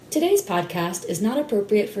Today's podcast is not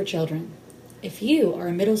appropriate for children. If you are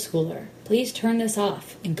a middle schooler, please turn this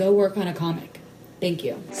off and go work on a comic. Thank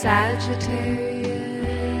you. Sagittarian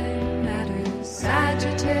matters.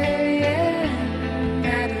 Sagittarian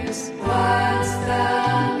matters. What's the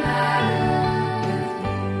matter with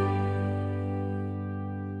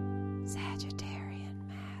you? Sagittarian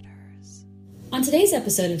matters. On today's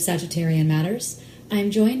episode of Sagittarian Matters, I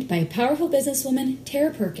am joined by powerful businesswoman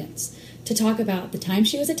Tara Perkins to talk about the time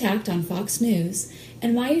she was attacked on Fox News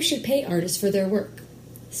and why you should pay artists for their work.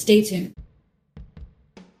 Stay tuned.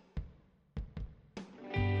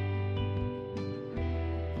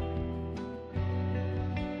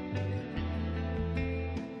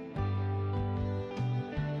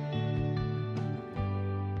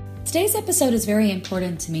 Today's episode is very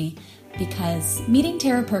important to me because meeting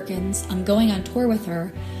Tara Perkins and going on tour with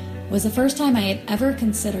her was the first time I had ever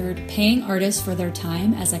considered paying artists for their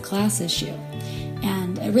time as a class issue.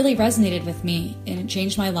 And it really resonated with me, and it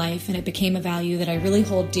changed my life, and it became a value that I really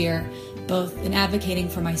hold dear, both in advocating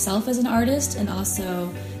for myself as an artist and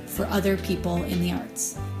also for other people in the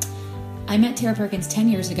arts. I met Tara Perkins 10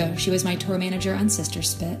 years ago. She was my tour manager on Sister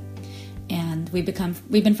Spit, and we've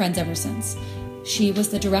been friends ever since. She was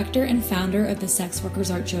the director and founder of the Sex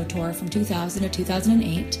Workers Art Show Tour from 2000 to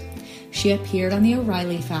 2008. She appeared on the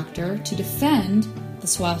O'Reilly Factor to defend the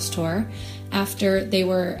SWAS Tour after they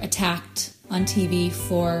were attacked on TV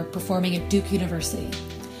for performing at Duke University.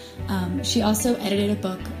 She also edited a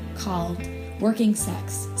book called Working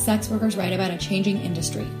Sex: Sex Workers Write About a Changing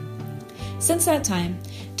Industry. Since that time,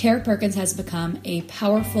 Tara Perkins has become a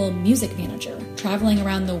powerful music manager, traveling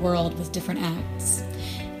around the world with different acts.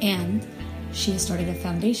 And she has started a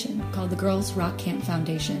foundation called the Girls Rock Camp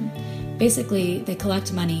Foundation. Basically, they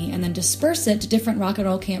collect money and then disperse it to different rock and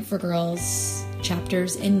roll camp for girls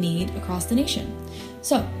chapters in need across the nation.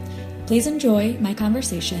 So, please enjoy my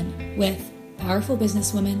conversation with powerful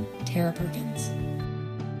businesswoman Tara Perkins.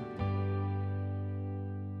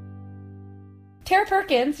 Tara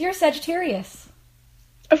Perkins, you're a Sagittarius.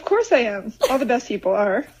 Of course I am. All the best people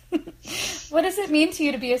are. What does it mean to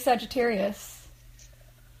you to be a Sagittarius?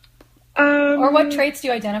 Or what traits do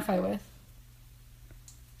you identify with?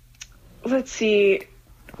 Let's see.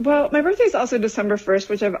 Well, my birthday is also December 1st,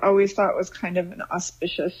 which I've always thought was kind of an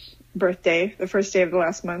auspicious birthday, the first day of the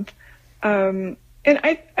last month. And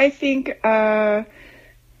I think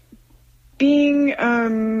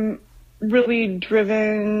being really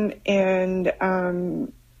driven and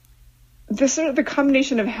the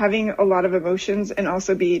combination of having a lot of emotions and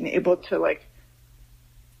also being able to like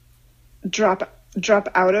drop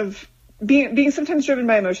out of being sometimes driven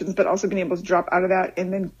by emotions, but also being able to drop out of that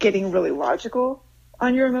and then getting really logical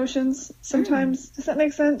on your emotions sometimes. Does that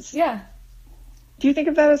make sense? Yeah. Do you think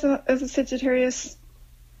of that as a Sagittarius?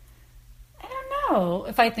 I don't know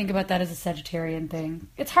if I think about that as a Sagittarian thing.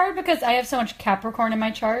 It's hard because I have so much Capricorn in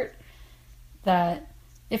my chart that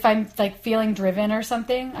if I'm like feeling driven or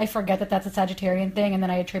something, I forget that that's a Sagittarian thing and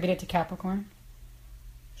then I attribute it to Capricorn.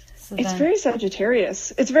 So it's very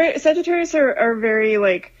Sagittarius. Sagittarius are very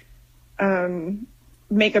like,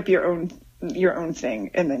 make up your own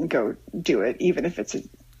thing and then go do it, even if it's a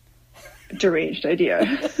deranged idea.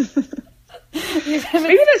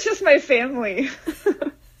 Maybe that's just my family.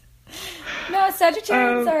 No,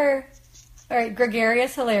 Sagittarians are all right,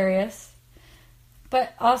 gregarious, hilarious,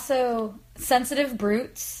 but also sensitive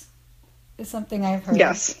brutes is something I've heard.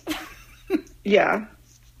 Yes. Yeah.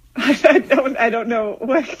 I don't know.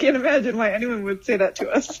 I can't imagine why anyone would say that to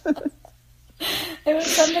us. It was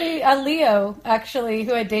somebody, a Leo, actually,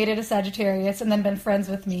 who had dated a Sagittarius and then been friends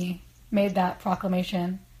with me, made that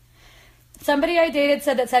proclamation. Somebody I dated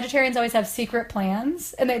said that Sagittarians always have secret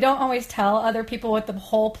plans, and they don't always tell other people what the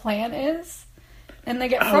whole plan is. And they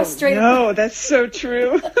get frustrated. Oh, no, that's so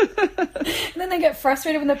true. And then they get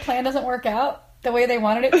frustrated when the plan doesn't work out the way they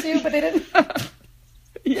wanted it to, but they didn't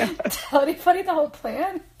tell anybody the whole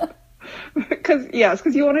plan. Because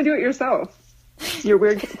you want to do it yourself. Your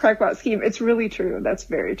weird crackpot scheme. It's really true. That's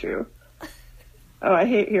very true. Oh, I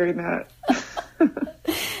hate hearing that.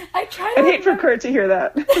 I'd hate for Kurt to hear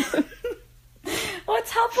that. Well, it's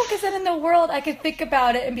helpful because then in the world I could think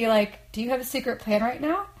about it and be like, do you have a secret plan right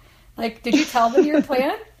now? Like, did you tell them your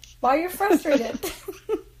plan? Why are you frustrated?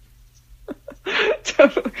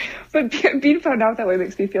 Totally. But being found out that way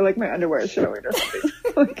makes me feel like my underwear is showing or something.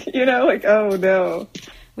 Oh no.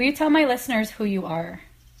 Will you tell my listeners who you are?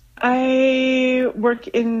 I work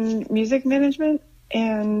in music management,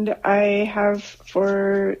 and I have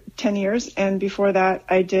for 10 years. And before that,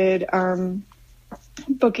 I did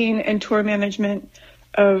booking and tour management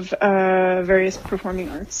of various performing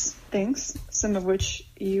arts things, some of which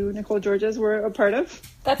you, Nicole Georges, were a part of.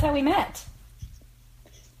 That's how we met.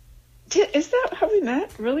 Is that how we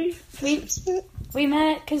met? Really? We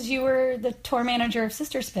met because you were the tour manager of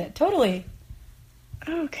Sister Spit. Totally.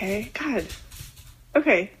 Okay. God.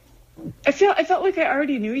 Okay. I felt like I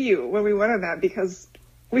already knew you when we went on that because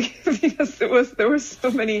there were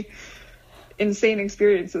so many insane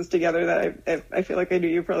experiences together that I feel like I knew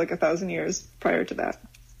you for like 1,000 years prior to that.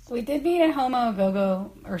 We did meet at Homo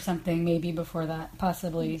Go-Go or something, maybe before that,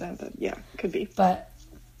 possibly. Yeah, could be. But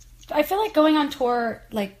I feel like going on tour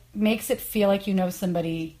like makes it feel like you know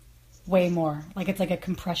somebody way more. Like it's like a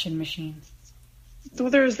compression machine. Well,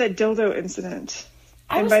 there was that dildo incident.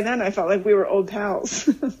 By then I felt like we were old pals.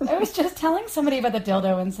 I was just telling somebody about the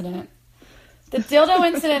dildo incident. The dildo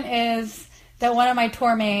incident is that one of my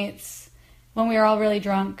tour mates, when we were all really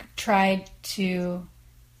drunk, tried to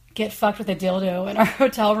get fucked with a dildo in our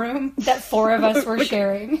hotel room that 4 of us were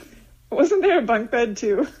sharing. Wasn't there a bunk bed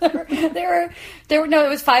too? There were no, it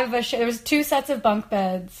was 5 of us. There was 2 sets of bunk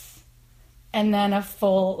beds and then a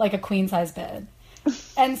full, like a queen size bed.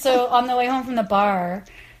 And so on the way home from the bar,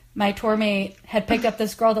 my tour mate had picked up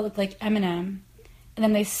this girl that looked like Eminem. And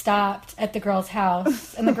then they stopped at the girl's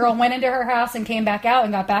house. And the girl went into her house and came back out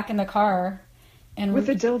and got back in the car. And with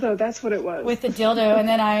the dildo, that's what it was. With the dildo. And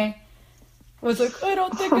then I was like, I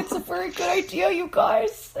don't think it's a very good idea, you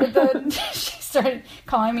guys. And then she started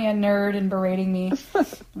calling me a nerd and berating me.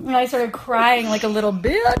 And I started crying like a little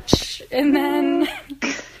bitch. And then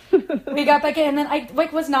we got back in. And then I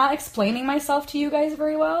was not explaining myself to you guys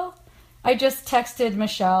very well. I just texted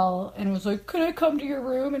Michelle and was like, could I come to your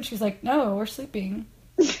room? And she's like, no, we're sleeping.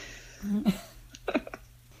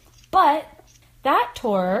 But that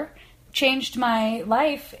tour changed my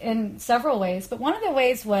life in several ways. But one of the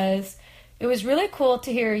ways was, it was really cool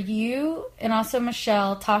to hear you and also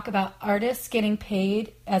Michelle talk about artists getting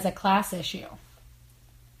paid as a class issue.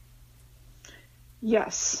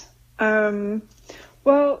 Yes.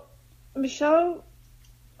 Well, Michelle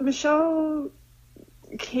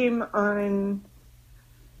came on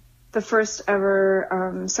the first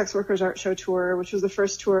ever Sex Workers Art Show tour, which was the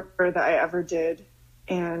first tour that I ever did.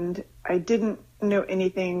 And I didn't know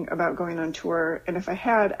anything about going on tour. And if I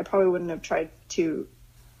had, I probably wouldn't have tried to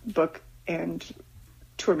book and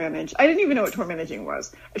tour manage. I didn't even know what tour managing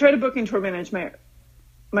was. I tried to book and tour manage my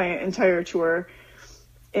entire tour,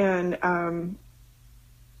 and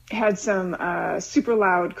had some super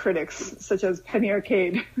loud critics, such as Penny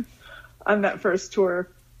Arcade, on that first tour,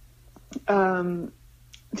 telling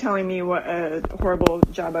me what a horrible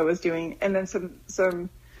job I was doing, and then some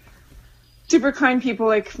super kind people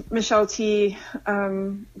like Michelle T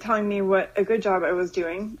telling me what a good job I was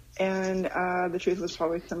doing, and the truth was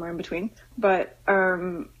probably somewhere in between. But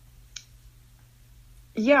from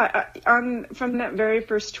that very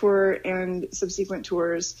first tour and subsequent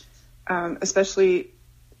tours, especially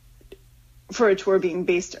for a tour being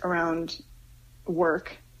based around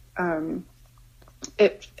work,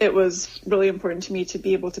 it was really important to me to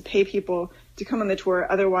be able to pay people to come on the tour.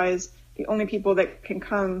 Otherwise, the only people that can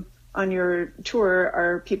come on your tour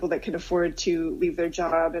are people that can afford to leave their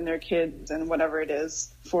job and their kids and whatever it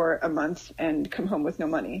is for a month and come home with no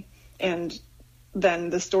money. And then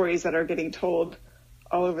the stories that are getting told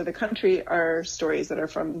all over the country are stories that are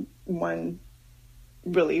from one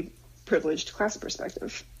really privileged class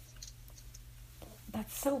perspective.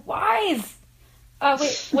 That's so wise.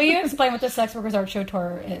 Wait, will you explain what the Sex Workers Art Show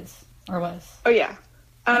tour is, or was? Oh, yeah.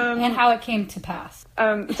 And how it came to pass.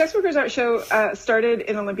 The Sex Workers Art Show started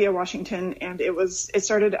in Olympia, Washington, and it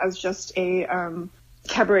started as just a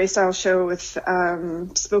cabaret style show with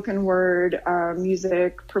spoken word,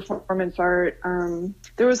 music, performance art.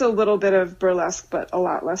 There was a little bit of burlesque, but a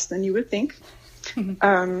lot less than you would think.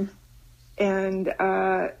 And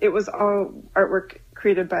it was all artwork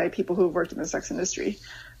created by people who have worked in the sex industry.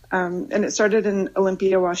 And it started in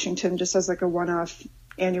Olympia, Washington, just as like a one-off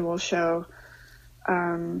annual show.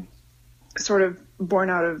 Sort of born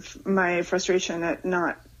out of my frustration at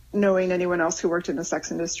not knowing anyone else who worked in the sex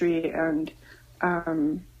industry, and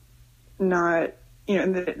not,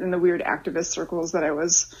 in the weird activist circles that I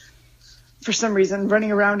was, for some reason,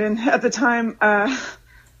 running around in at the time.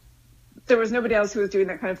 There was nobody else who was doing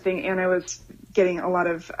that kind of thing, and I was getting a lot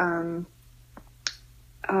of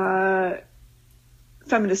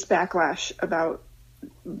feminist backlash about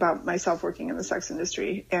myself working in the sex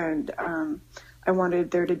industry, and I wanted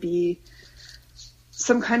there to be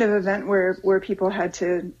some kind of event where people had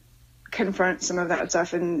to confront some of that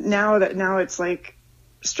stuff. And now it's like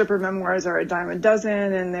stripper memoirs are a dime a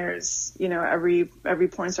dozen, and there's, every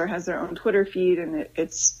porn star has their own Twitter feed, and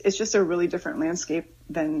it's just a really different landscape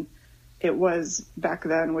than it was back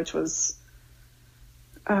then, which was,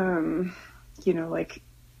 like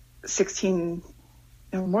 16,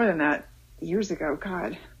 no, more than that, years ago.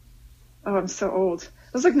 God. Oh, I'm so old.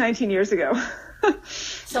 It was like 19 years ago.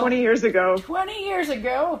 20 years ago. 20 years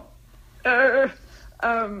ago. Yeah,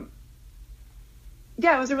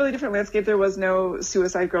 it was a really different landscape. There was no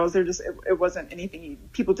Suicide Girls. It wasn't anything.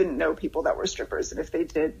 People didn't know people that were strippers. And if they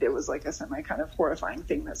did, it was like a semi kind of horrifying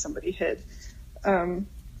thing that somebody hid. After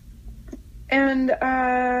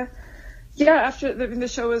the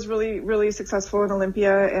show was really, really successful in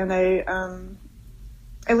Olympia, and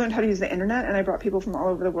I learned how to use the internet, and I brought people from all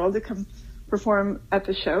over the world to come perform at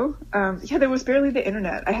the show. There was barely the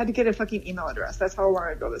internet. I had to get a fucking email address. That's how long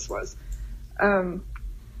ago this was.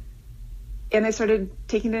 And I started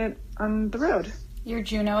taking it on the road. Your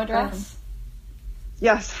Juno address?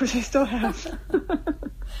 Yes, which I still have.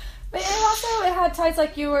 But it had ties,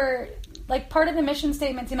 like you were, like part of the mission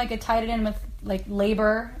statement seemed like it tied it in with like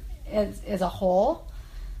labor as a whole,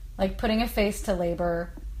 like putting a face to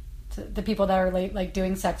labor, to the people that are like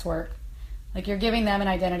doing sex work. Like you're giving them an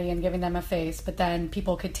identity and giving them a face, but then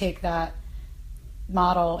people could take that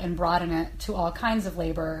model and broaden it to all kinds of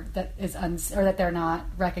labor that is or that they're not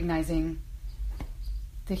recognizing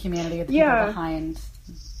the humanity of the people behind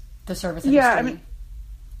the service industry. Yeah, I mean,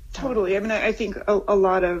 totally. I mean, I think a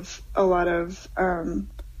lot of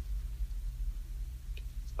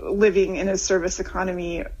living in a service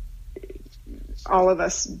economy, all of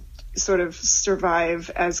us sort of survive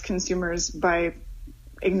as consumers by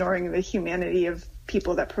ignoring the humanity of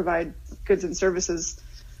people that provide goods and services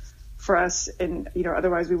for us. And,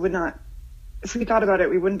 otherwise we would not, if we thought about it,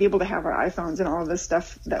 we wouldn't be able to have our iPhones and all of this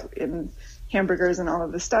stuff in hamburgers and all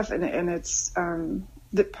of this stuff. And it's,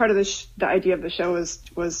 the part of the idea of the show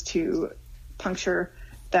was to puncture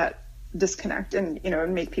that disconnect and,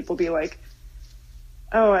 and make people be like,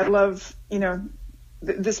 oh, I love,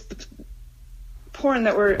 this porn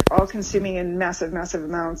that we're all consuming in massive, massive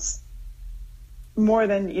amounts, more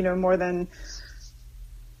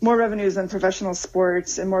revenues than professional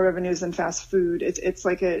sports and more revenues than fast food. It's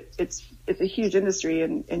a huge industry,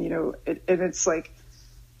 and it's like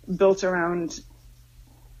built around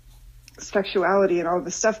sexuality and all of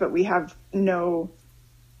this stuff, but we have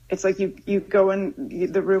it's like you go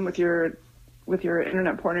in the room with your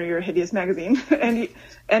internet porn or your hideous magazine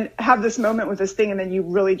and have this moment with this thing, and then you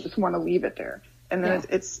really just want to leave it there. And then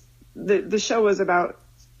it's the show was about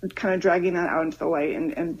kind of dragging that out into the light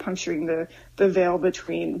and puncturing the veil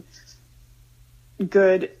between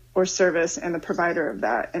good or service and the provider of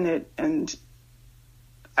that. And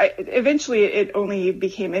eventually it only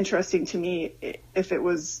became interesting to me if it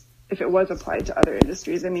was applied to other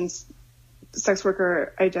industries. I mean, sex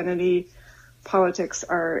worker identity politics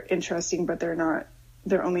are interesting, but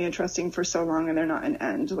they're only interesting for so long, and they're not an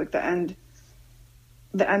end. Like the end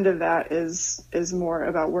of that is more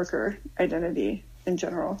about worker identity in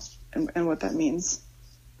general and what that means.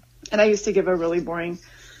 And I used to give a really boring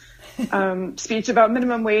speech about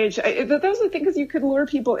minimum wage. That was the thing, because you could lure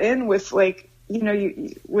people in with like,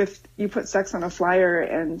 you put sex on a flyer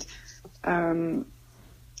and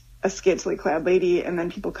a scantily clad lady, and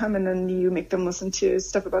then people come and then you make them listen to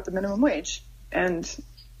stuff about the minimum wage. And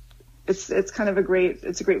it's kind of a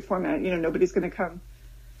great format. Nobody's going to come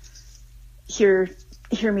hear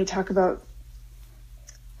me talk about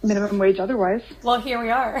minimum wage otherwise. Well, here we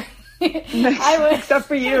are. Except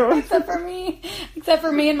for you. Except for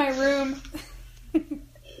me in my room.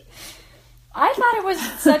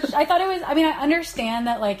 I mean, I understand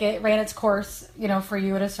that like it ran its course, for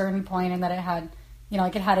you at a certain point, and that it had,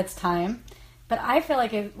 like it had its time. But I feel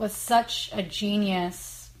like it was such a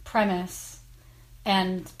genius premise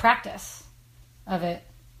and practice of it.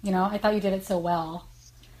 I thought you did it so well.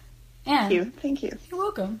 And Thank you. You're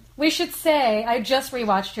welcome. We should say, I just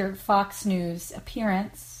rewatched your Fox News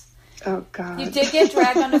appearance. Oh, God. You did get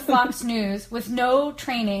dragged onto Fox News with no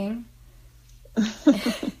training.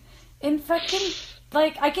 In fucking,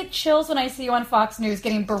 like, I get chills when I see you on Fox News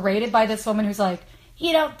getting berated by this woman who's like,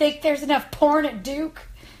 you don't think there's enough porn at Duke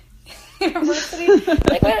University?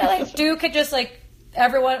 like Duke had just, like,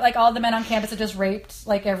 everyone, like, all the men on campus had just raped,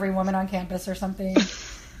 like, every woman on campus or something.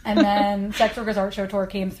 And then Sex Workers Art Show Tour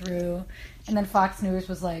came through, and then Fox News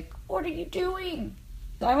was like, what are you doing?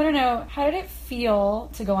 So I want to know, how did it feel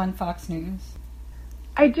to go on Fox News?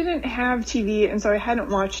 I didn't have TV, and so I hadn't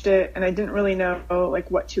watched it, and I didn't really know, like,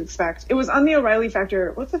 what to expect. It was on the O'Reilly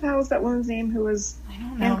Factor. What the hell was that woman's name who was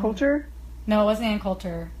Ann Coulter? No, it wasn't Ann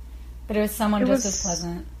Coulter, but it was someone just as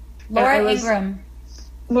pleasant. Laura Ingraham.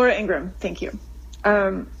 Laura Ingraham, thank you.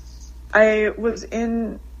 I was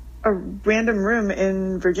in a random room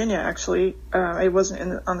in Virginia, actually. I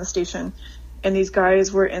wasn't on the station, and these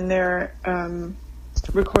guys were in there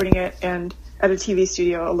recording it, and at a TV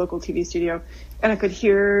studio, a local TV studio, and I could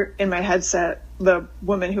hear in my headset the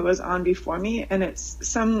woman who was on before me, and it's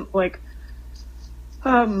some like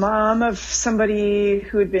mom of somebody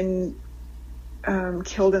who had been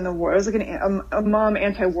killed in the war. It was like a mom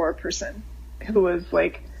anti-war person who was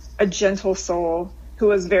like a gentle soul, who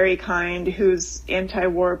was very kind, whose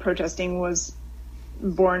anti-war protesting was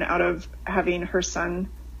born out of having her son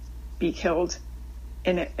be killed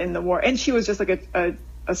in the war. And she was just like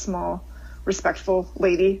a small, respectful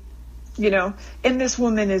lady, you know, and this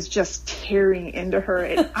woman is just tearing into her.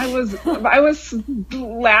 And I was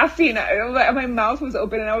laughing. My mouth was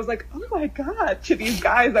open, and I was like, oh my God, to these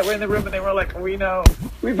guys that were in the room, and they were like, we know,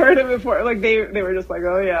 we've heard it before. Like they were just like,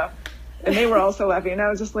 oh yeah. And they were also laughing, and I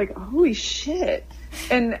was just like, holy shit.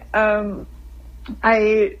 And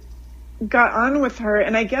I got on with her,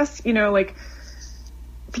 and I guess, you know, like,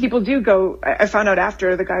 people do go, I found out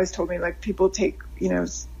after, the guys told me, like, people take, you know,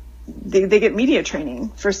 they get media training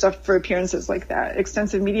for stuff, for appearances like that,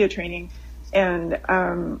 extensive media training. And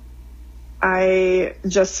I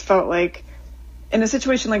just felt like in a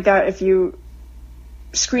situation like that, if you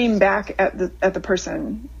scream back at the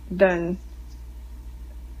person, then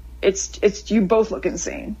it's you both look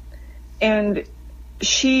insane. And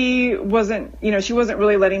she wasn't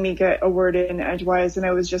really letting me get a word in edgewise, and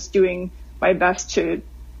I was just doing my best to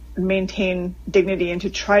maintain dignity and to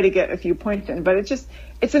try to get a few points in. But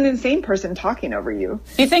it's an insane person talking over you.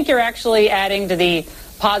 Do you think you're actually adding to the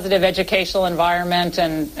positive educational environment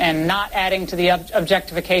and not adding to the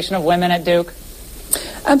objectification of women at Duke?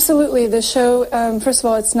 Absolutely. The show, first of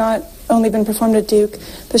all, it's not only been performed at Duke.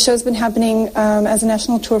 The show's been happening as a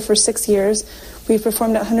national tour for 6 years. We've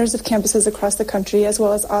performed at hundreds of campuses across the country, as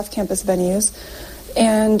well as off-campus venues.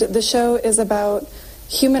 And the show is about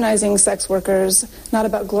humanizing sex workers, not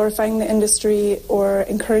about glorifying the industry or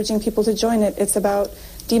encouraging people to join it. It's about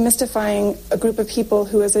demystifying a group of people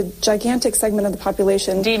who is a gigantic segment of the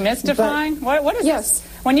population. Demystifying? What is yes. this?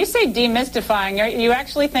 When you say demystifying, you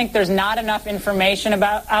actually think there's not enough information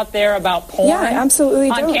out there about porn? Yeah, I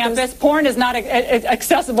absolutely on campus? Porn is not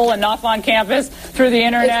accessible enough on campus through the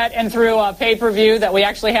internet and through pay-per-view that we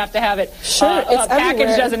actually have to have it packaged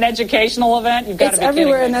everywhere. as an educational event? You've got to be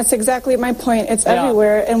everywhere, kidding me. And that's exactly my point. It's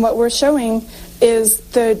everywhere, and what we're showing is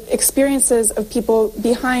the experiences of people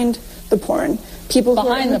behind the porn. People who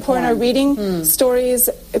are in the porn are reading stories.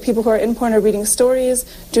 People who are in porn are reading stories,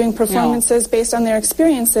 doing performances based on their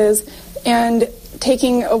experiences, and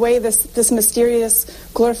taking away this mysterious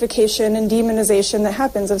glorification and demonization that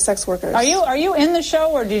happens of sex workers. Are you in the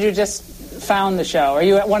show, or did you just found the show? Are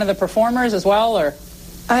you one of the performers as well, or?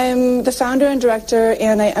 I'm the founder and director,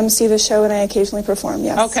 and I MC the show, and I occasionally perform,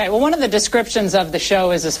 yes. Okay, well, one of the descriptions of the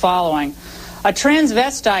show is as following. A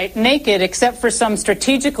transvestite, naked except for some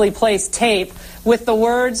strategically placed tape with the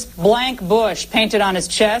words blank bush painted on his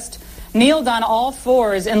chest, kneeled on all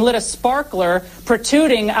fours and lit a sparkler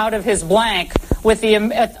protruding out of his blank with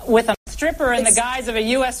a stripper in the guise of a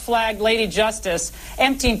U.S. flagged Lady Justice,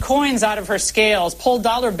 emptying coins out of her scales, pulled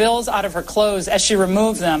dollar bills out of her clothes as she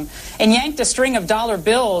removed them, and yanked a string of dollar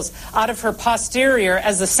bills out of her posterior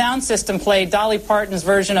as the sound system played Dolly Parton's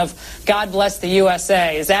version of God Bless the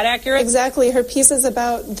USA. Is that accurate? Exactly. Her piece is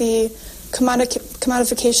about the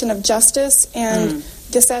commodification of justice and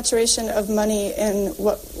the saturation of money in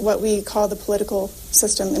what we call the political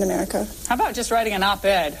system in America. How about just writing an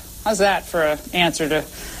op-ed? How's that for an answer to...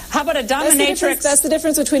 How about a dominatrix? That's the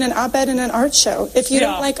difference between an op-ed and an art show. If you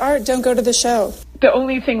don't like art, don't go to the show. The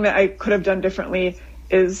only thing that I could have done differently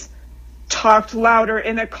is talked louder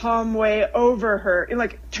in a calm way over her,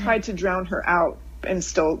 and tried to drown her out and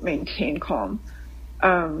still maintain calm.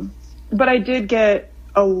 But I did get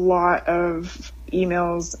a lot of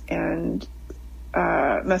emails and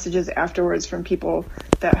messages afterwards from people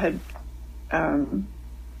that had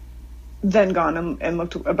then gone and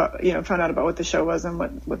looked about, found out about what the show was and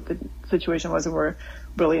what the situation was, and were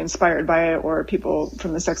really inspired by it, or people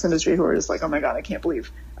from the sex industry who were just like, oh my God, I can't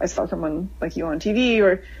believe I saw someone like you on TV,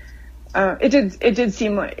 or it did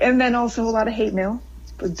seem like, and then also a lot of hate mail,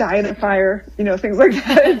 die in a fire, things like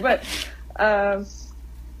that. But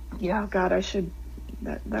God, I should,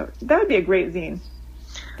 that would be a great zine.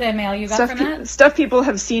 The mail you got from that? Stuff people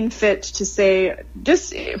have seen fit to say,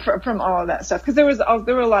 just from all of that stuff. Because there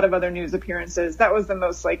were a lot of other news appearances. That was the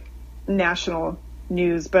most national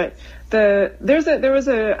news. But there was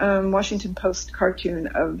a Washington Post cartoon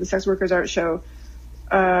of the Sex Workers Art Show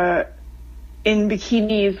in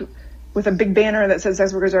bikinis with a big banner that said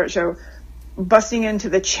Sex Workers Art Show, busting into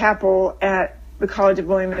the chapel at the College of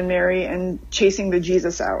William and Mary and chasing the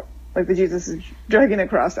Jesus out. Like the Jesus is dragging a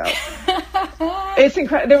cross out. It's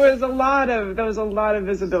incredible. There was a lot of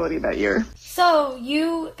visibility that year. So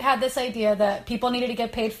you had this idea that people needed to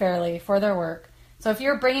get paid fairly for their work. So if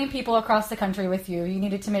you're bringing people across the country with you, you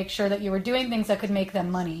needed to make sure that you were doing things that could make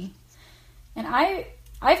them money. And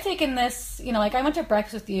I've taken this, you know, like I went to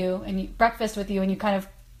breakfast with you, and you kind of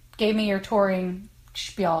gave me your touring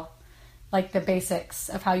spiel, like the basics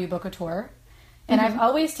of how you book a tour. And I've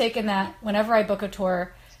always taken that whenever I book a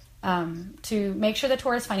tour, to make sure the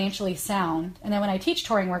tour is financially sound. And then when I teach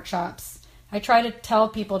touring workshops, I try to tell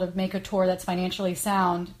people to make a tour that's financially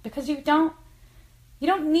sound, because you don't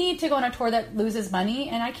need to go on a tour that loses money,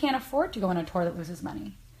 and I can't afford to go on a tour that loses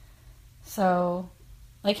money. So,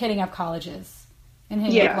 like hitting up colleges and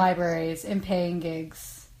hitting up libraries and paying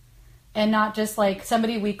gigs, and not just like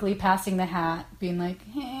somebody weekly passing the hat being like,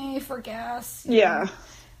 hey, for gas. Yeah.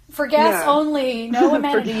 For gas only, no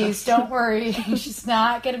amenities, don't worry. She's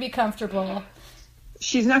not going to be comfortable.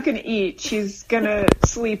 She's not going to eat. She's going to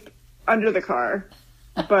sleep under the car,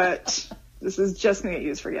 but this is just going to get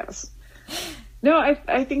used for gas. No,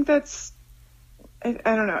 I think that's, I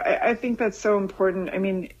don't know. I think that's so important. I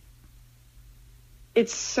mean,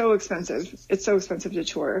 it's so expensive. It's so expensive to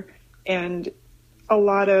tour. And a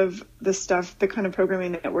lot of the stuff, the kind of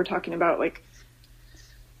programming that we're talking about, like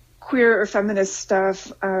queer or feminist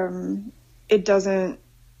stuff, it doesn't,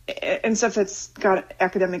 and stuff that's got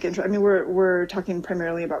academic interest. I mean, we're talking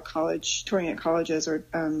primarily about touring at colleges, or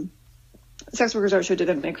Sex Workers Art Show did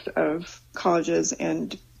a mix of colleges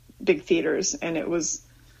and big theaters, and it was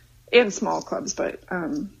in small clubs, but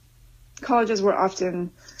colleges were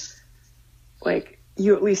often like,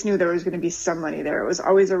 you at least knew there was going to be some money there. It was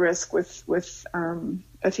always a risk with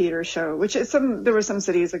a theater show, which is there were some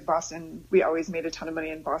cities like Boston. We always made a ton of money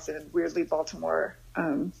in Boston, and weirdly Baltimore.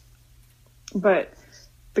 But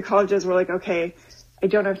the colleges were like, okay, I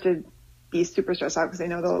don't have to be super stressed out because I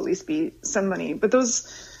know there'll at least be some money. But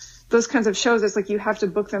those kinds of shows, it's like you have to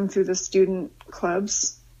book them through the student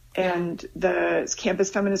clubs and the campus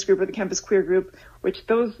feminist group or the campus queer group, which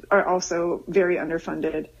those are also very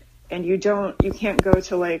underfunded. And you can't go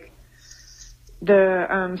to like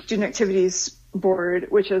the student activities board,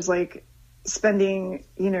 which is like spending,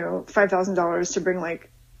 $5,000 to bring like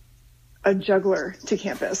a juggler to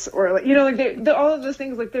campus, or like, like all of those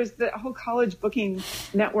things. Like there's the whole college booking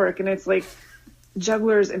network, and it's like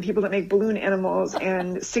jugglers and people that make balloon animals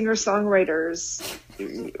and singer-songwriters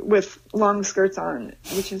with long skirts on,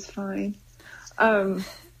 which is fine.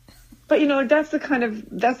 But that's the kind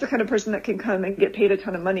of person that can come and get paid a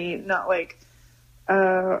ton of money, not like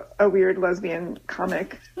a weird lesbian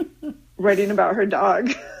comic writing about her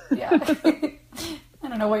dog. Yeah. I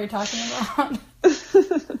don't know what you're talking about. I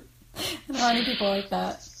don't know any people like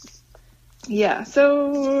that. Yeah.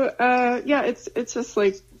 So it's just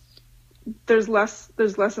like there's less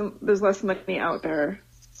money out there,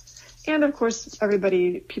 and of course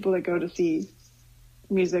people that go to see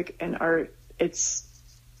music and art,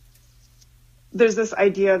 there's this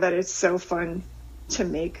idea that it's so fun to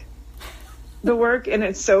make the work, and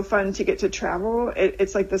it's so fun to get to travel.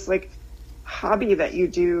 It's like this like hobby that you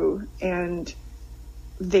do, and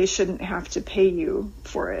they shouldn't have to pay you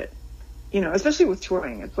for it. Especially with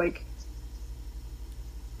touring, it's like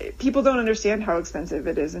people don't understand how expensive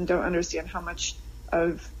it is, and don't understand how much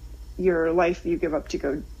of your life you give up to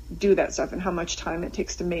go do that stuff, and how much time it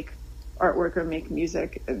takes to make artwork or make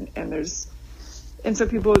music. And so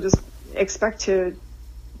people just expect to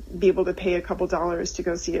be able to pay a couple dollars to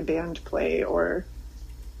go see a band play or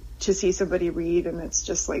to see somebody read. And it's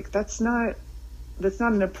just like, that's not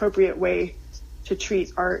an appropriate way to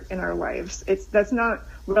treat art in our lives. That's not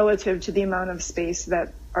relative to the amount of space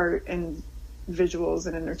that art and visuals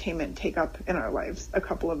and entertainment take up in our lives. A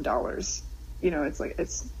couple of dollars, do you know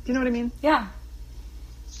what I mean? Yeah.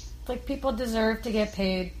 Like, people deserve to get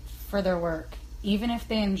paid for their work, even if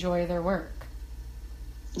they enjoy their work.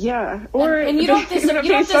 Yeah, or and you don't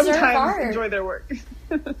deserve art. Enjoy their work.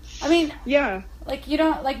 I mean, yeah, like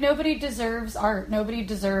nobody deserves art. Nobody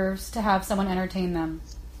deserves to have someone entertain them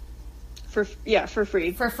for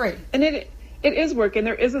free. For free, and it is work, and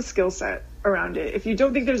there is a skill set around it. If you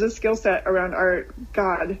don't think there's a skill set around art,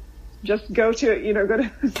 God, just go to it.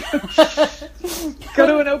 Go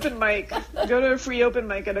to an open mic, go to a free open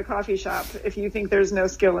mic at a coffee shop. If you think there's no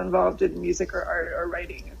skill involved in music or art or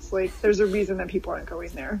writing, it's like there's a reason that people aren't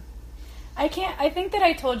going there. I think that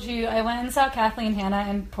I told you I went and saw Kathleen Hanna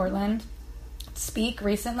in Portland speak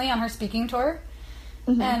recently on her speaking tour,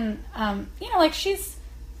 and she's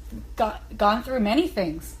gone through many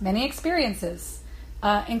things, many experiences,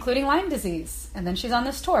 including Lyme disease. And then she's on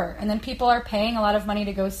this tour. And then people are paying a lot of money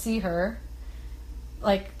to go see her.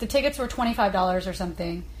 Like, the tickets were $25 or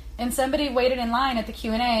something. And somebody waited in line at the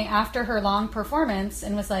Q&A after her long performance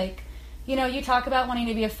and was like, you know, you talk about wanting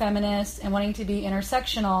to be a feminist and wanting to be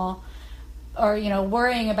intersectional or, you know,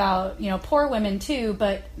 worrying about, you know, poor women too,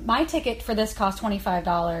 but my ticket for this cost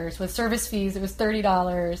 $25. With service fees, it was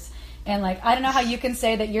 $30. And, like, I don't know how you can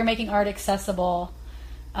say that you're making art accessible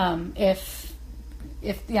if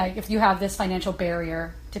you have this financial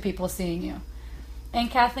barrier to people seeing you.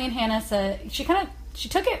 And Kathleen Hanna said, she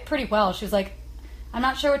took it pretty well. She was like, I'm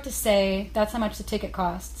not sure what to say. That's how much the ticket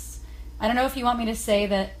costs. I don't know if you want me to say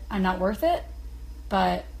that I'm not worth it,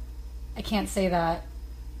 but I can't say that.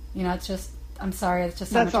 You know, it's just, I'm sorry, it's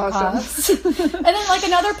just how much it costs. And then, like,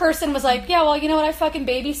 another person was like, yeah, well, you know what, I fucking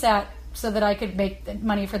babysat so that I could make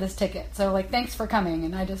money for this ticket. So, like, thanks for coming.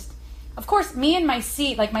 And I just, of course, me in my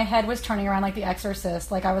seat, like, my head was turning around like The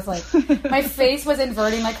Exorcist. Like, I was like, my face was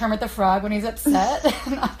inverting like Kermit the Frog when he's upset.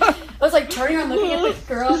 And I was, like, turning around looking at this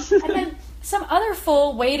girl. And then some other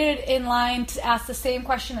fool waited in line to ask the same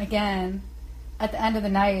question again at the end of the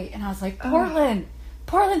night. And I was like, Portland,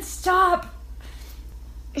 stop.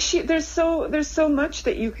 There's so much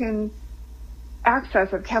that you can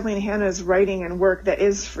access of Kathleen Hanna's writing and work that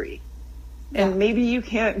is free. Yeah. And maybe you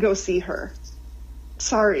can't go see her.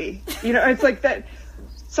 Sorry. You know, it's like that.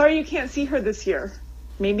 Sorry you can't see her this year.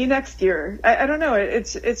 Maybe next year. I don't know.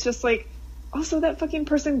 It's just like, also that fucking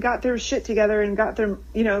person got their shit together and got their,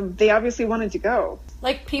 you know, they obviously wanted to go.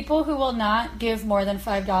 Like, people who will not give more than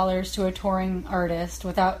 $5 to a touring artist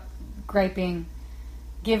without griping,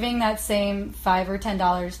 giving that same $5 or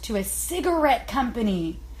 $10 to a cigarette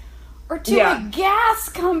company or to a gas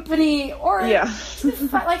company or to,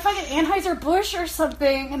 like, fucking Anheuser-Busch or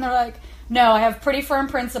something. And they're like, no, I have pretty firm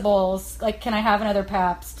principles. Like, can I have another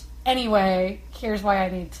Pabst? Anyway, here's why I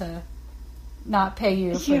need to not pay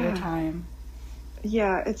you for your time.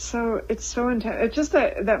 Yeah, it's so intense. It's just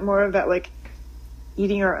that more of that, like,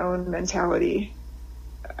 eating our own mentality,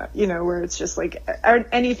 you know, where it's just like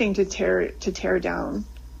anything to tear down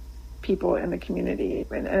people in the community,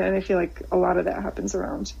 and I feel like a lot of that happens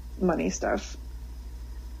around money stuff.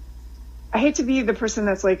 I hate to be the person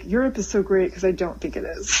that's like, Europe is so great, because I don't think it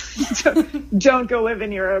is. Don't go live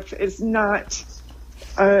in Europe. It's not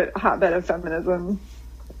a hotbed of feminism.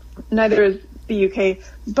 Neither is the UK,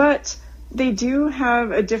 but they do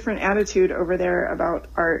have a different attitude over there about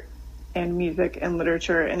art and music and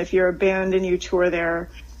literature. And if you're a band and you tour there,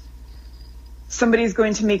 somebody's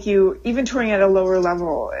going to make you, even touring at a lower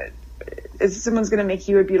level, someone's going to make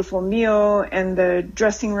you a beautiful meal, and the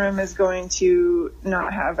dressing room is going to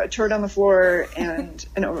not have a turd on the floor, and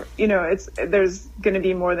you know, there's going to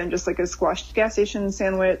be more than just like a squashed gas station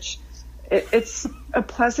sandwich. It's a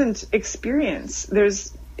pleasant experience.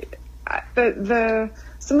 There's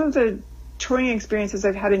some of the touring experiences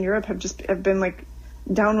I've had in Europe have been like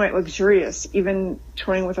downright luxurious, even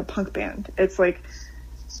touring with a punk band. It's like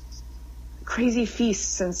crazy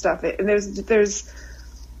feasts and stuff. There's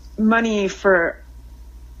money for,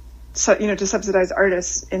 you know, to subsidize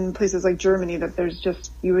artists in places like Germany that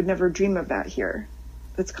you would never dream of that here.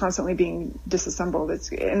 That's constantly being disassembled.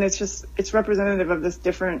 It's representative of this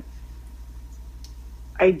different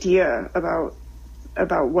idea about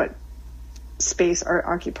what space art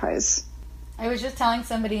occupies. I was just telling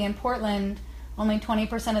somebody in Portland, only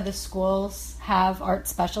 20% of the schools have art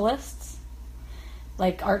specialists,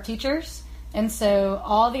 like art teachers. And so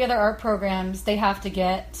all the other art programs, they have to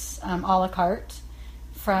get a la carte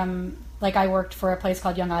from, like, I worked for a place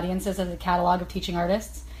called Young Audiences as a catalog of teaching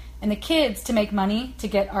artists. And the kids, to make money to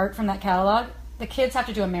get art from that catalog, the kids have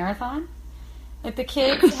to do a marathon. Like, the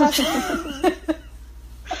kids have to...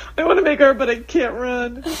 I want to make art, but I can't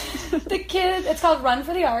run. It's called Run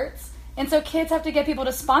for the Arts. And so kids have to get people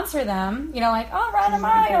to sponsor them, you know, like, oh, run a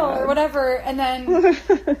mile or whatever. And then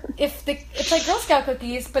it's like Girl Scout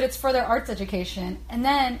cookies, but it's for their arts education. And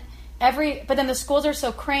then but then the schools are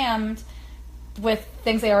so crammed with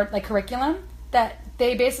things they are like curriculum that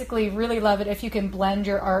they basically really love it if you can blend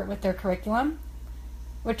your art with their curriculum,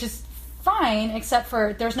 which is fine, except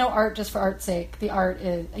for there's no art just for art's sake. The art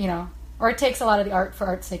is, you know, or it takes a lot of the art for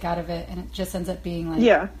art's sake out of it, and it just ends up being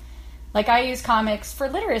like, like I use comics for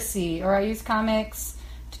literacy, or I use comics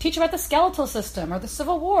to teach about the skeletal system or the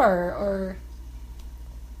Civil War, or,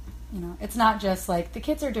 you know, it's not just like the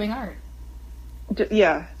kids are doing art.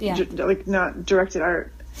 Like not directed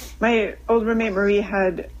art. My old roommate Marie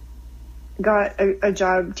had got a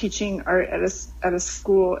job teaching art at a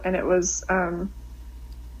school, and it was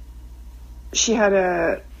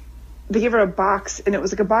they gave her a box, and it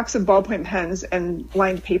was like a box of ballpoint pens and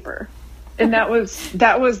lined paper. And that was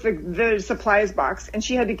the supplies box, and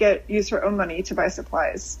she had to use her own money to buy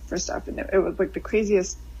supplies for stuff, and it was like the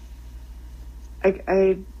craziest.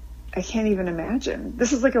 I can't even imagine.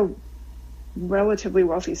 This is like a relatively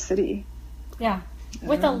wealthy city. Yeah,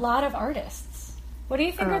 with a lot of artists. What do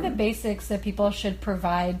you think are the basics that people should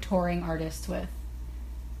provide touring artists with?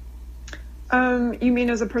 You mean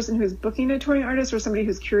as a person who's booking a touring artist, or somebody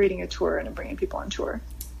who's curating a tour and bringing people on tour?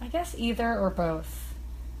 I guess either or both.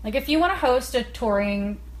 Like, if you want to host a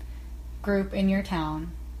touring group in your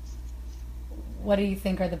town, what do you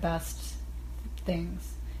think are the best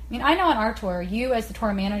things? I mean, I know on our tour, you as the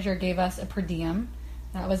tour manager gave us a per diem.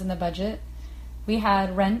 That was in the budget. We had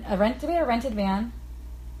a rented van,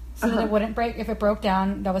 so that it wouldn't break. If it broke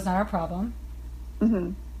down, that was not our problem.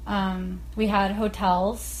 Mm-hmm. We had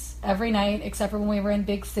hotels every night, except for when we were in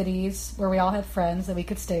big cities where we all had friends that we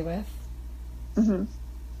could stay with. Mm-hmm.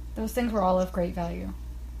 Those things were all of great value.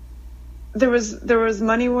 There was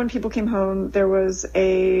money when people came home. There was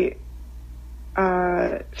a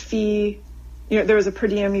fee. There was a per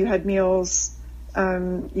diem. You had meals.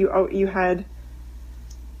 You had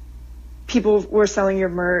people were selling your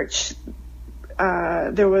merch.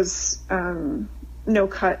 There was no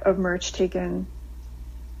cut of merch taken,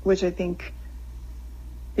 which I think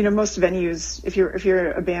most venues, if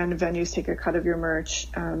you're a band, venues take a cut of your merch,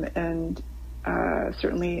 and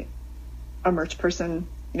certainly a merch person.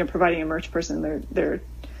 Providing a merch person,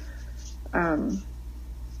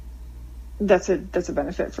 that's a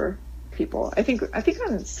benefit for people. I think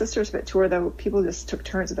on Sister Spit tour though, people just took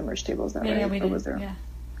turns at the merch tables. That right? Yeah, we did. Was there? Yeah.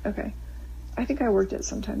 Okay. I think I worked it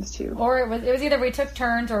sometimes too. Or it was either we took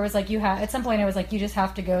turns, or it was like at some point it was like you just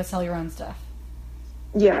have to go sell your own stuff.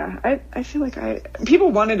 Yeah, I feel like people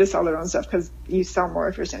wanted to sell their own stuff because you sell more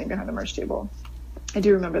if you're standing behind the merch table. I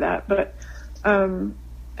do remember that, but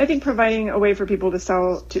I think providing a way for people to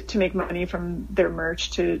sell, to make money from their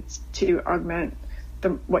merch to augment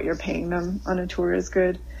what you're paying them on a tour is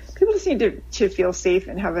good. People just need to feel safe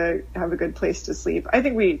and have a good place to sleep. I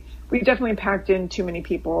think we definitely packed in too many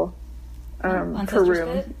people per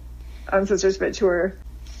room on Sister Spit tour.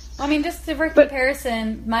 I mean, just for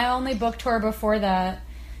comparison, my only book tour before that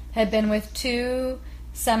had been with two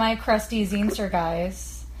semi-crusty Zinester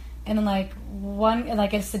guys and one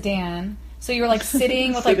a sedan. So you were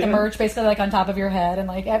sitting with the merch basically on top of your head, and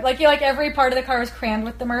every part of the car was crammed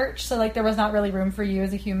with the merch. So there was not really room for you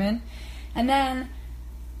as a human. And then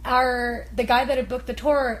the guy that had booked the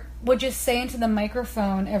tour would just say into the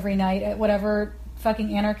microphone every night at whatever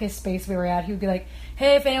fucking anarchist space we were at. He would be like,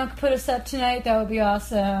 "Hey, if anyone could put us up tonight, that would be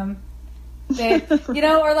awesome." Or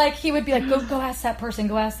he would be like, "Go ask that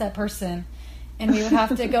person," and we would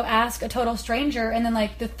have to go ask a total stranger, and then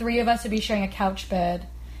the three of us would be sharing a couch bed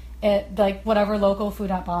at whatever local Food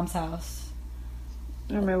Not Bomb's house.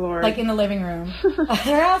 Oh my Lord! In the living room.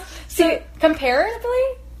 Their house. See, comparatively,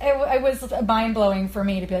 it was mind blowing for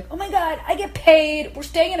me to be like, "Oh my God, I get paid. We're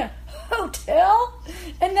staying in a hotel,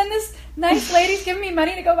 and then this nice lady's giving me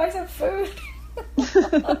money to go buy some food."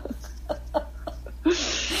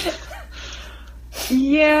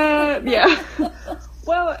 Yeah.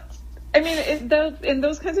 Well, I mean,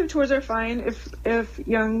 those kinds of tours are fine if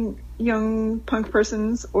young punk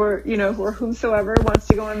persons or whomsoever wants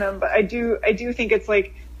to go on them. But I do think it's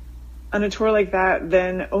on a tour like that,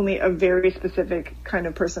 then only a very specific kind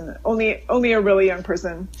of person, only a really young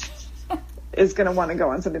person is going to want to go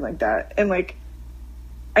on something like that. And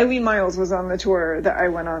Eileen Miles was on the tour that I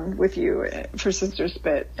went on with you for Sister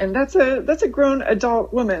Spit, and that's a grown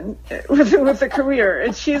adult woman with a career,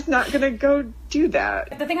 and she's not going to go do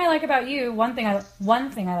that. The thing I like about you, one thing I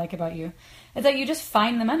like about you, is that you just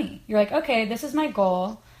find the money. You're like, okay, this is my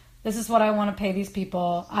goal. This is what I want to pay these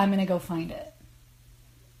people. I'm going to go find it.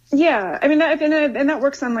 Yeah, I mean, that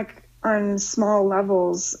works on small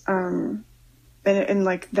levels, and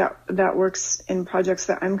that works in projects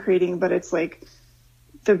that I'm creating, but it's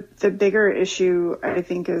the bigger issue, I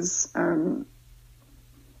think, is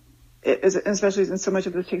especially since so much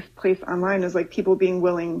of this takes place online, is people being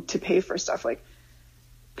willing to pay for stuff,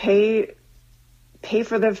 pay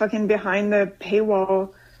for the fucking behind the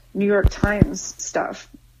paywall New York Times stuff.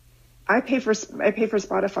 I pay for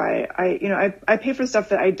Spotify. I pay for stuff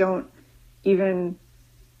that I don't even,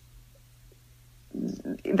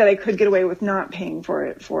 that I could get away with not paying for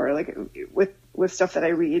it for, with stuff that I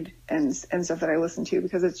read and stuff that I listen to,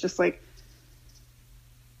 because it's just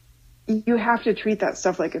you have to treat that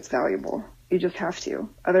stuff like it's valuable. You just have to.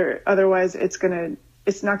 Otherwise it's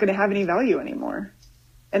not gonna have any value anymore.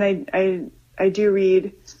 And I do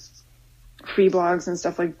read free blogs and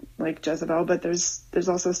stuff like Jezebel, but there's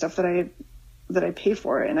also stuff that I pay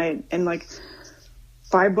for, and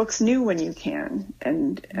buy books new when you can,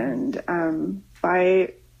 and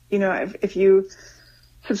buy, you know, if you,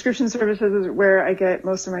 subscription services is where I get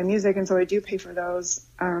most of my music, and so I do pay for those.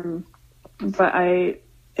 But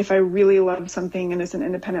if I really love something and it's an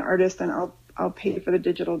independent artist, then I'll pay for the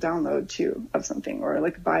digital download too of something, or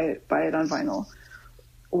like buy it on vinyl.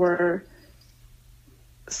 Or,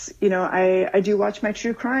 you know, I do watch my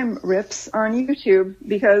true crime rips on YouTube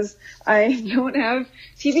because I don't have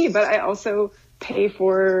TV, but I also pay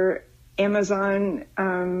for Amazon,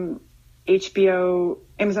 HBO,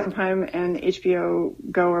 Amazon Prime and HBO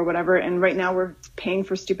Go or whatever. And right now we're paying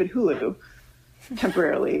for stupid Hulu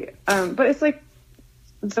temporarily. But it's like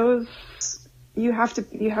those, you have to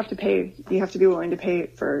pay, you have to be willing to pay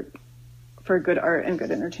for good art and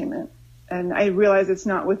good entertainment. And I realize it's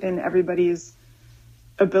not within everybody's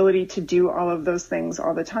ability to do all of those things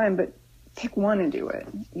all the time, but pick one and do it,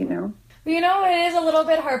 you know? You know, it is a little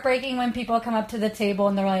bit heartbreaking when people come up to the table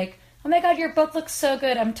and they're like, oh my God, your book looks so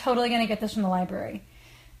good. I'm totally going to get this from the library.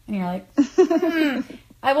 And you're like,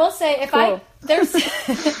 I will say, if cool.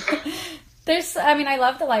 I mean, I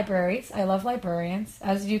love the libraries. I love librarians.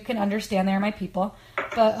 As you can understand, they're my people.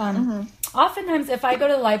 But oftentimes, if I go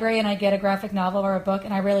to the library and I get a graphic novel or a book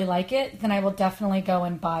and I really like it, then I will definitely go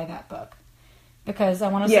and buy that book. Because I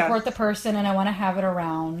want to support the person and I want to have it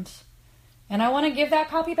around. And I want to give that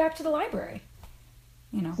copy back to the library.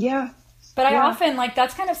 You know? Yeah. But I often, like,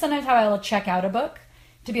 that's kind of sometimes how I will check out a book.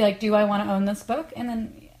 To be like, do I want to own this book? And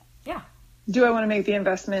then, yeah. Do I want to make the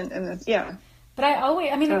investment in this? Yeah. But I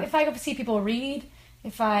always, I mean, if I see people read,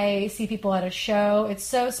 if I see people at a show, it's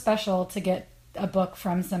so special to get a book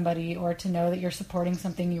from somebody or to know that you're supporting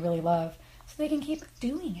something you really love so they can keep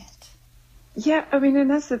doing it. Yeah, I mean, and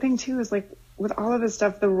that's the thing, too, is like with all of this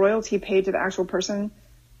stuff, the royalty paid to the actual person,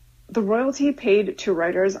 the royalty paid to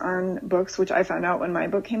writers on books, which I found out when my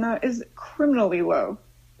book came out, is criminally low.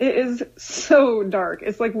 It is so dark.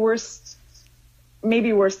 It's like worse,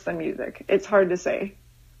 maybe worse than music. It's hard to say,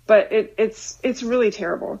 but it's really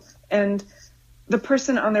terrible. And the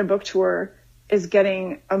person on their book tour is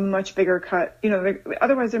getting a much bigger cut. You know,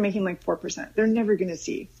 otherwise they're making like 4%. They're never going to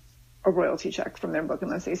see a royalty check from their book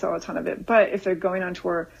unless they sell a ton of it. But if they're going on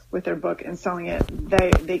tour with their book and selling it,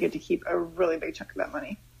 they get to keep a really big chunk of that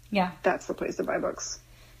money. Yeah. That's the place to buy books.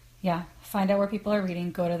 Yeah. Find out where people are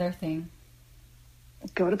reading. Go to their thing.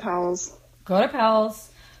 Go to Powell's. Go to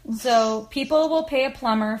Powell's. So people will pay a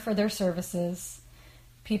plumber for their services.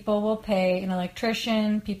 People will pay an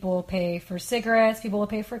electrician. People will pay for cigarettes. People will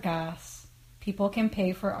pay for gas. People can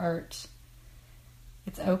pay for art.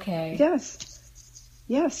 It's okay. Yes.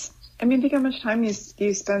 Yes. I mean, think how much time you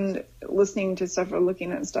spend listening to stuff or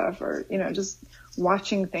looking at stuff or, you know, just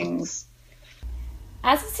watching things.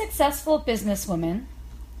 As a successful businesswoman,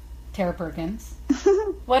 Tara Perkins,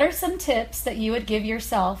 what are some tips that you would give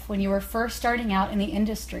yourself when you were first starting out in the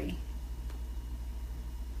industry?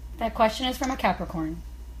 That question is from a Capricorn.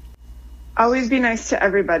 Always be nice to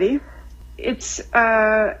everybody. It's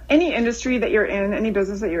any industry that you're in, any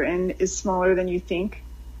business that you're in is smaller than you think.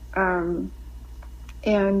 And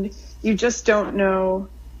you just don't know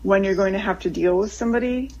when you're going to have to deal with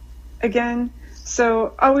somebody again.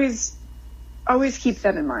 So always keep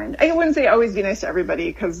that in mind. I wouldn't say always be nice to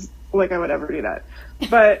everybody because like I would ever do that.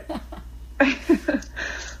 But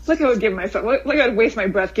like I would give myself, like I would waste my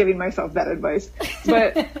breath giving myself that advice.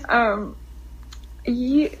 But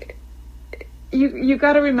you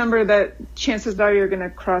got to remember that chances are you're going to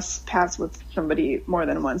cross paths with somebody more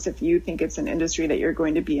than once if you think it's an industry that you're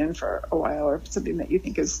going to be in for a while or something that you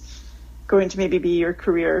think is going to maybe be your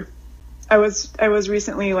career. I was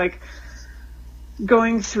recently like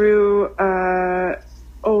going through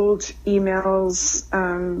old emails,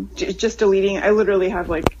 just deleting. I literally have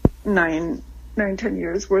like 10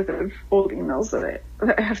 years worth of old emails that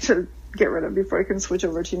I have to get rid of before I can switch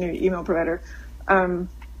over to a new email provider.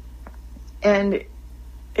 And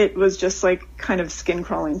it was just like kind of skin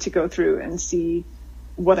crawling to go through and see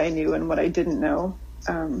what I knew and what I didn't know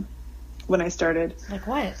when I started. Like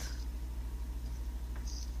what?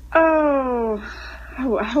 Oh,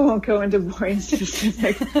 I won't go into boring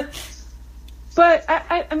specifics. But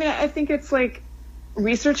I mean, I think it's like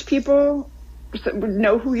research people,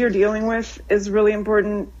 know who you're dealing with is really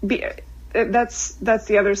important. That's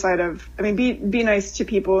the other side of, I mean, be nice to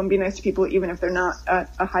people and be nice to people even if they're not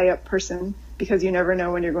a high up person because you never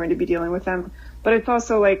know when you're going to be dealing with them. But it's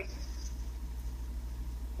also like,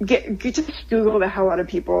 just Google the hell out of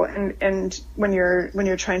people and when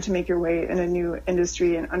you're trying to make your way in a new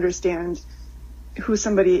industry and understand who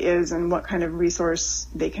somebody is and what kind of resource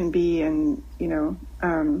they can be. And, you know,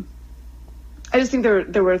 I just think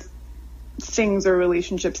they're worth things or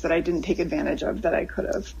relationships that I didn't take advantage of that I could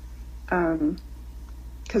have,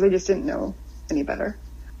 because I just didn't know any better.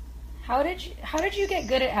 How did you get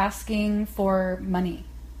good at asking for money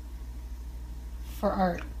for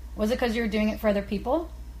art? Was it because you were doing it for other people?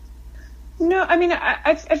 No, I mean,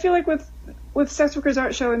 I feel like with Sex Workers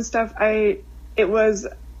Art Show and stuff, it was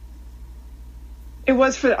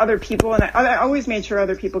for other people, and I always made sure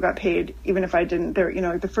other people got paid, even if I didn't. There, you know,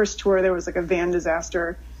 like the first tour, there was like a van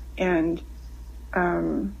disaster, and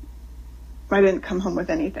I didn't come home with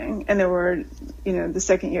anything. And there were, you know, the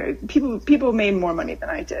second year, people made more money than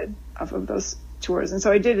I did off of those tours, and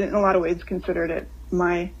so I did, in a lot of ways, considered it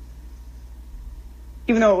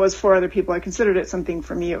even though it was for other people, I considered it something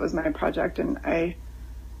for me. It was my project, and I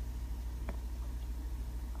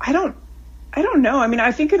don't know. I mean,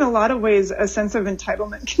 I think in a lot of ways, a sense of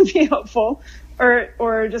entitlement can be helpful,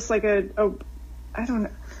 or just like I don't know.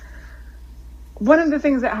 One of the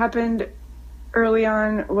things that happened early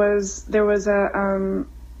on was there was a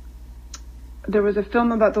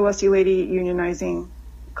film about the Lusty Lady unionizing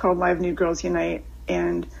called Live Nude Girls Unite,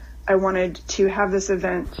 and I wanted to have this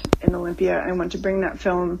event in Olympia. I wanted to bring that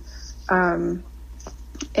film, and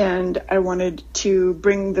I wanted to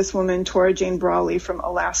bring this woman, Tora Jane Brawley from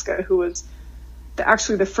Alaska, who was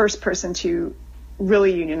actually the first person to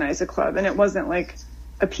really unionize a club. And it wasn't like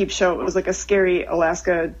a peep show. It was like a scary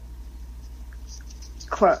Alaska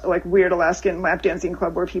club, like weird Alaskan lap dancing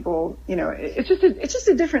club where people, you know, it's just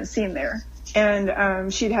a different scene there.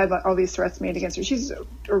 And she'd had all these threats made against her. She's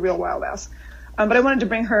a real wild ass. But I wanted to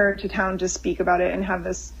bring her to town to speak about it and have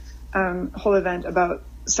this whole event about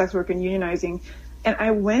sex work and unionizing. And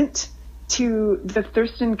I went to the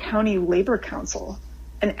Thurston County Labor Council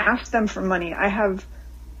and asked them for money.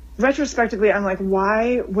 Retrospectively, I'm like,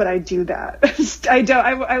 why would I do that?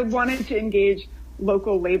 I wanted to engage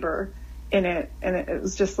local labor in it. And it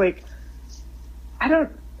was just like, I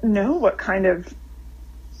don't know what kind of,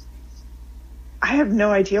 I have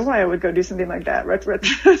no idea why I would go do something like that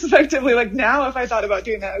retrospectively. Like now, if I thought about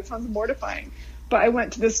doing that, it sounds mortifying. But I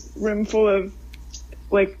went to this room full of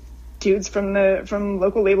like dudes from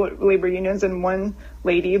local labor unions and one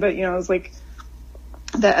lady, but you know, it was like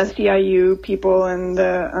the SEIU people and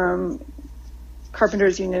the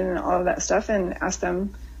Carpenters Union and all of that stuff, and asked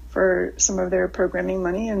them for some of their programming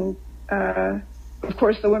money. And of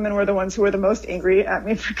course, the women were the ones who were the most angry at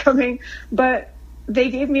me for coming, but they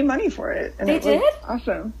gave me money for it. And it was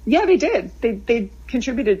awesome. Yeah, they did. They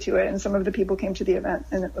contributed to it, and some of the people came to the event,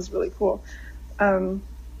 and it was really cool. I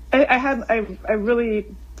really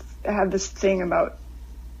had this thing about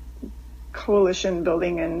coalition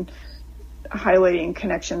building and highlighting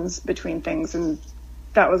connections between things, and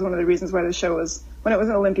that was one of the reasons why the show was, when it was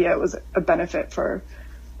in Olympia, it was a benefit for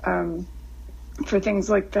things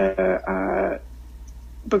like the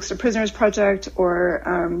Books to Prisoners Project, or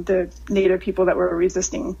the Native people that were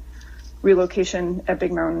resisting relocation at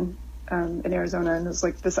Big Mountain in Arizona. And it was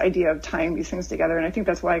like this idea of tying these things together, and I think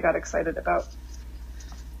that's why I got excited about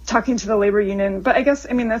talking to the labor union. But I guess,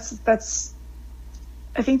 I mean, that's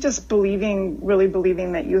I think just really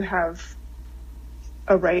believing that you have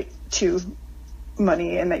a right to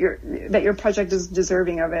money, and that your project is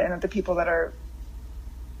deserving of it, and that the people that are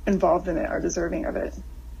involved in it are deserving of it.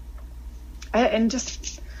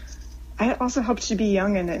 I also hoped to be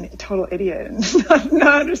young and a total idiot and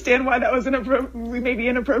not understand why that was maybe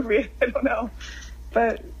inappropriate. I don't know.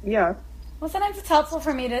 But yeah. Well, sometimes it's helpful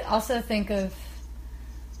for me to also think of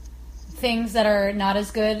things that are not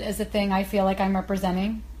as good as the thing I feel like I'm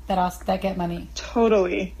representing that get money.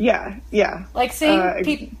 Totally. Yeah. Yeah. Like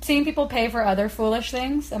seeing people pay for other foolish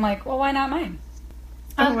things. I'm like, well, why not mine?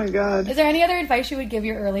 Oh my God. Is there any other advice you would give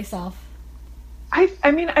your early self? I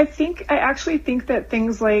actually think that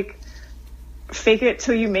things like fake it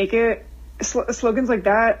till you make it, slogans like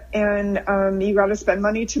that, and you gotta spend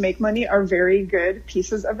money to make money are very good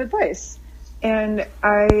pieces of advice. And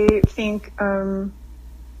I think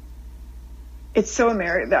it's so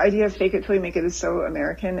American. The idea of fake it till you make it is so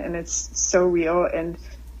American, and it's so real. And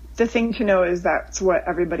the thing to know is that's what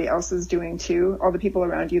everybody else is doing too. All the people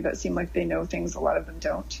around you that seem like they know things, a lot of them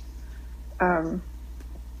don't.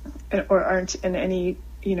 Or aren't in any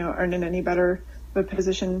better of a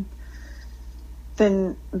position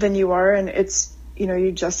than you are. And it's,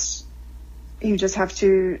 you just have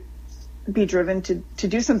to be driven to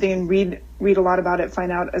do something, and read a lot about it,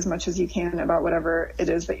 find out as much as you can about whatever it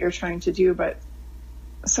is that you're trying to do. But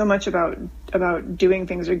so much about doing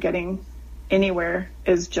things or getting anywhere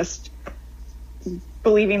is just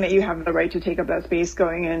believing that you have the right to take up that space,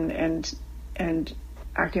 going in and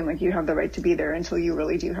acting like you have the right to be there until you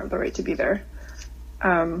really do have the right to be there.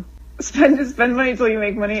 spend money till you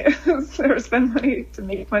make money, or spend money to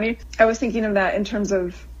make money. I was thinking of that in terms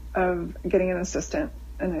of getting an assistant,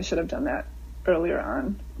 and I should have done that earlier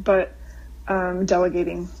on. But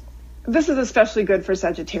delegating, this is especially good for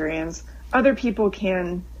Sagittarians. Other people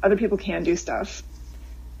can do stuff.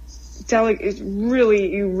 You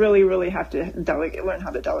really have to learn how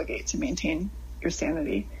to delegate to maintain your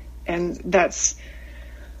sanity. And that's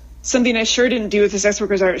something I sure didn't do with the Sex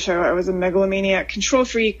Workers Art Show. I was a megalomaniac control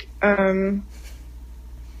freak. And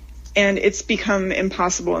it's become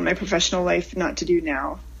impossible in my professional life not to do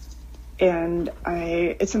now. And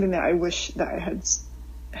it's something that I wish that I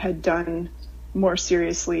had done more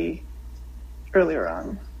seriously earlier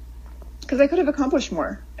on, because I could have accomplished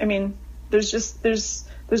more. I mean, there's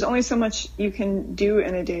only so much you can do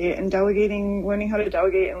in a day, and learning how to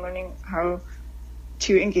delegate and learning how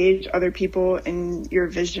to engage other people in your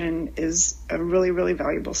vision is a really, really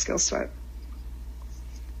valuable skill set.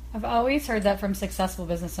 I've always heard that from successful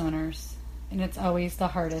business owners, and it's always the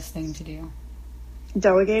hardest thing to do.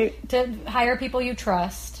 Delegate? To hire people you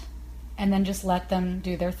trust, and then just let them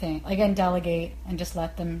do their thing. Again, delegate and just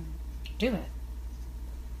let them do it.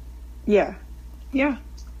 Yeah. Yeah.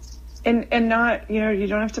 And not, you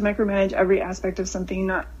don't have to micromanage every aspect of something.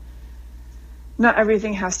 Not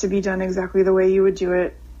everything has to be done exactly the way you would do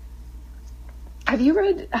it. Have you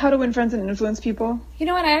read How to Win Friends and Influence People? You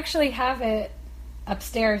know what? I actually have it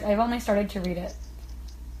upstairs. I've only started to read it.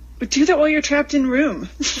 But do that while you're trapped in Room.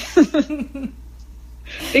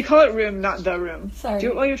 They call it Room, not The Room. Sorry. Do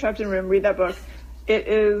it while you're trapped in Room. Read that book. It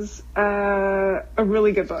is a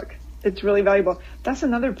really good book. It's really valuable. That's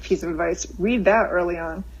another piece of advice. Read that early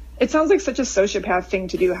on. It sounds like such a sociopath thing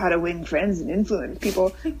to do, how to win friends and influence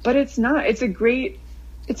people, but it's not. It's a great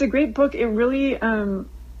book. It really, one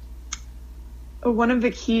of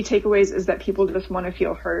the key takeaways is that people just want to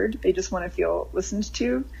feel heard. They just want to feel listened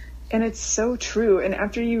to. And it's so true. And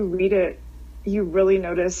after you read it, you really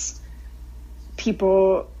notice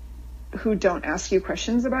people who don't ask you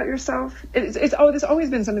questions about yourself. There's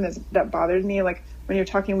always been something that bothered me. Like when you're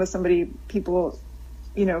talking with somebody, people,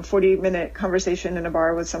 40-minute conversation in a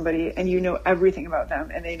bar with somebody, and you know everything about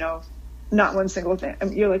them and they know not one single thing.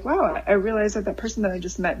 And you're like, wow, I realized that person that I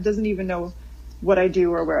just met doesn't even know what I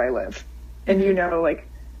do or where I live. And you know, like,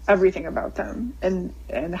 everything about them and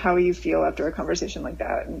how you feel after a conversation like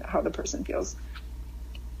that and how the person feels.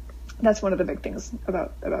 That's one of the big things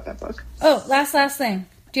about that book. Oh, last thing.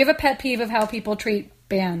 Do you have a pet peeve of how people treat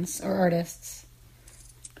bands or artists?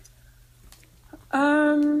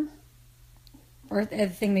 Or the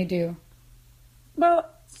thing they do? Well,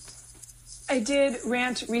 I did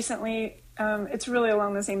rant recently. It's really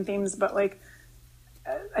along the same themes, but like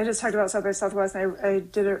I just talked about South by Southwest, and I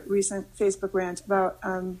did a recent Facebook rant about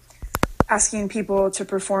asking people to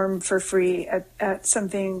perform for free at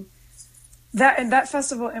something. That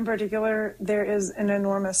festival in particular, there is an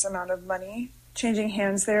enormous amount of money changing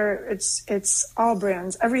hands there. It's all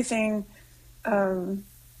brands, everything.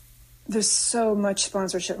 There's so much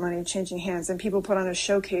sponsorship money changing hands, and people put on a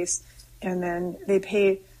showcase, and then they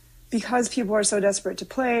pay, because people are so desperate to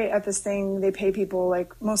play at this thing, they pay people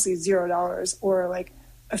like mostly $0 or like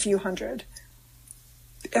a few hundred.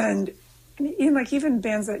 And even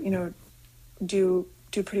bands that, do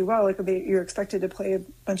pretty well, like you're expected to play a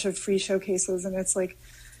bunch of free showcases, and it's like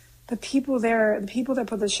the people that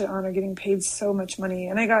put this shit on are getting paid so much money.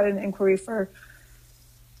 And I got an inquiry for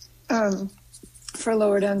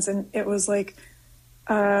Lower Dens, and it was like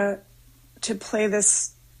to play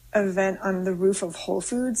this event on the roof of Whole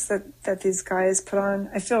Foods that these guys put on.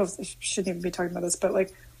 I feel I shouldn't even be talking about this, but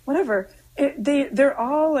like whatever. They're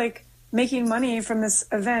all like making money from this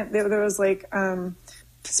event. There was like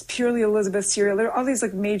Purely Elizabeth cereal. There are all these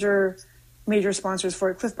like major sponsors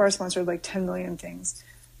for it. Cliff Bar sponsored like 10 million things,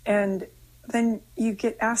 and then you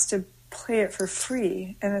get asked to play it for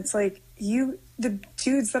free, and it's like the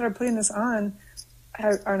dudes that are putting this on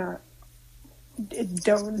are not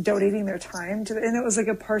donating their time to it. And it was like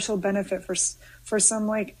a partial benefit for some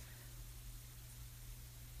like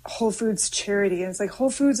Whole Foods charity, and it's like Whole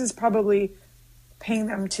Foods is probably paying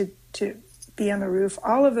them to be on the roof.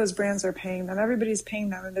 All of those brands are paying them. Everybody's paying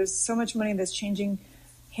them, and there's so much money that's changing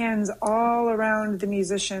hands all around the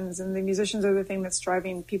musicians, and the musicians are the thing that's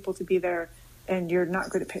driving people to be there, and you're not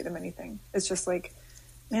going to pay them anything. It's just like,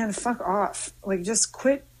 man, fuck off. Like, just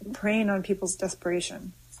quit preying on people's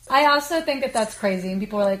desperation. I also think that that's crazy, and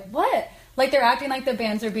people are like, what? Like, they're acting like the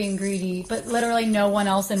bands are being greedy, but literally no one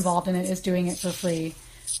else involved in it is doing it for free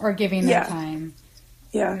or giving their time.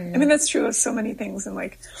 Yeah. I mean, that's true of so many things, and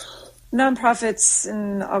like nonprofits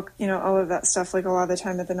and all of that stuff. Like, a lot of the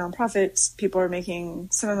time at the nonprofits, people are making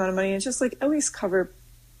some amount of money. It's just like, at least cover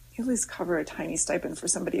at least cover a tiny stipend for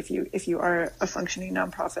somebody if you are a functioning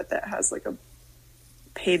nonprofit that has like a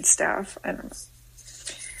paid staff. I don't know.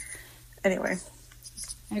 Anyway.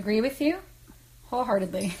 I agree with you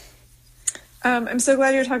wholeheartedly. I'm so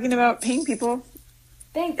glad you're talking about paying people.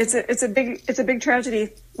 Thanks. It's a big tragedy.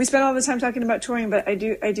 We spend all the time talking about touring, but I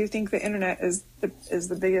do think the internet is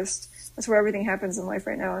the biggest. That's where everything happens in life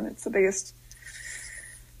right now, and it's the biggest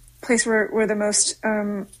place where the most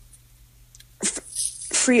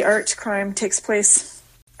free art crime takes place.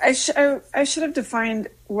 I should have defined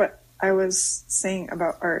what I was saying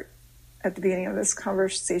about art at the beginning of this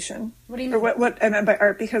conversation. What do you mean? Or what I meant by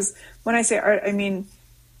art, because when I say art, I mean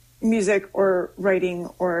music or writing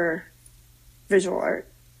or visual art.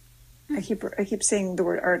 I keep saying the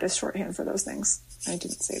word art as shorthand for those things. I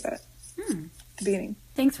didn't say that at the beginning.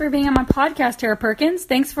 Thanks for being on my podcast, Tara Perkins.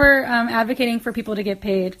 Thanks for advocating for people to get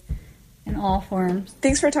paid in all forms.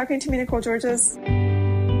 Thanks for talking to me, Nicole Georges.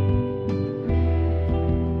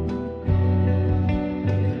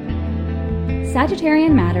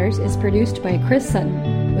 Sagittarian Matters is produced by Chris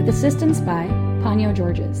Sutton, with assistance by Ponyo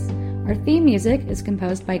Georges. Our theme music is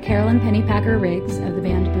composed by Carolyn Pennypacker Riggs of the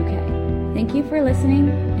band Bouquet. Thank you for listening,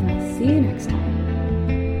 and I'll see you next time.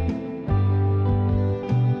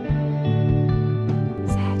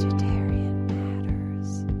 Sagittarian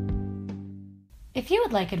Matters. If you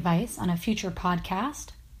would like advice on a future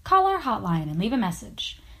podcast, call our hotline and leave a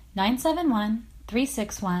message.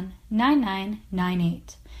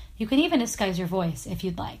 971-361-9998. You can even disguise your voice if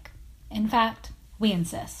you'd like. In fact, we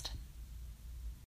insist.